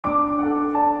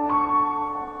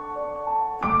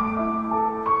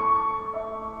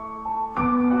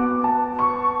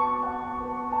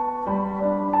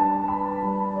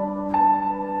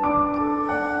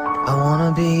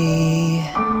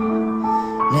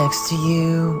next to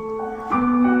you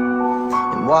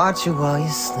and watch you while you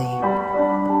sleep,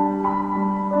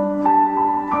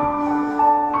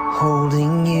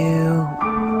 holding you,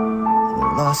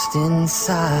 lost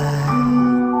inside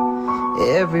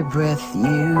every breath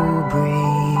you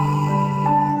breathe.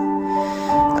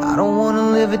 I don't wanna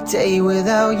live a day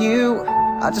without you.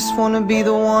 I just wanna be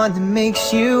the one that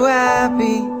makes you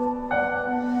happy,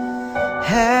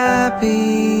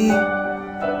 happy.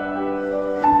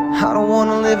 I don't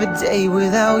wanna live a day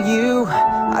without you.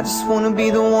 I just wanna be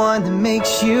the one that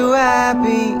makes you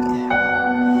happy,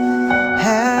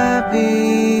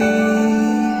 happy.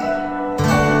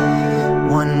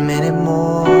 1 minute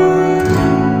more,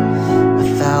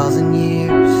 1,000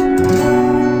 years,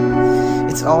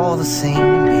 it's all the same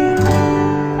to me.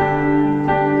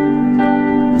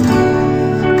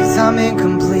 'Cause I'm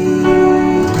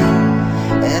incomplete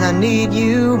and I need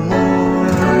you more.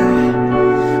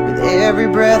 With every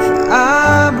breath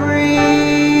I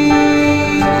breathe,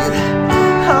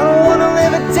 I don't wanna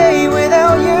live a day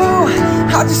without you.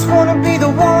 I just wanna be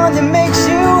the one that makes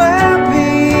you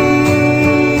happy,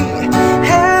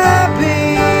 happy.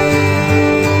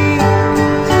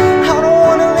 I don't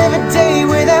wanna live a day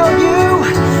without you.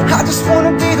 I just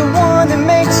wanna be the one that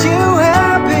makes you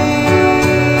happy,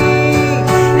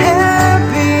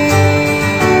 happy.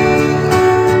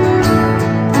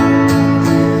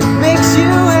 Makes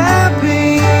you happy.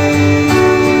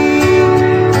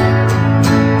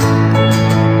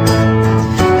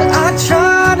 I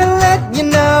try to let you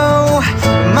know,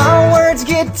 my words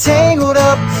get tangled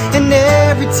up, and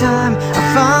every time I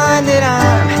find that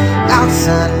I'm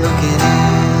outside looking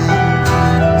in,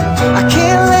 I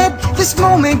can't let this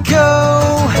moment go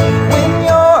when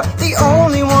you're the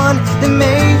only one that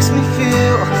makes me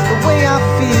feel the way I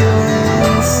feel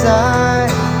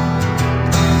inside.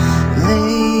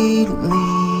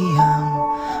 Lately I'm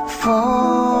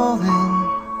falling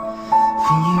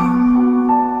for you.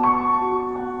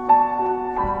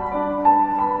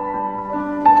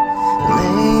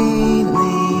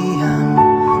 Lately I'm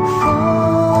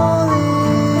falling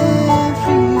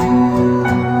for you.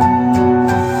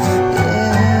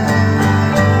 Yeah.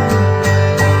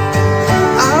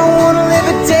 I don't wanna live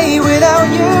a day without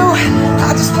you. I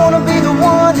just wanna be the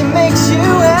one that makes you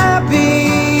happy,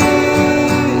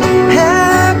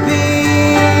 happy.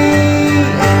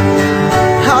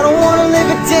 I don't wanna live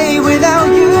a day without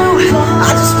you.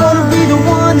 I just wanna be the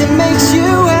one that makes you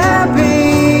happy,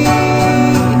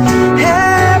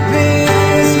 happy.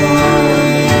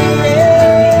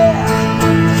 Yeah.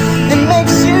 That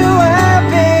makes you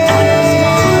happy.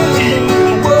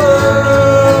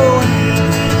 Whoa.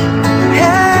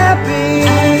 Happy.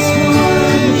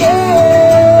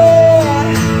 Yeah.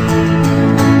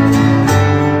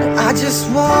 I just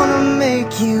wanna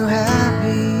make you happy.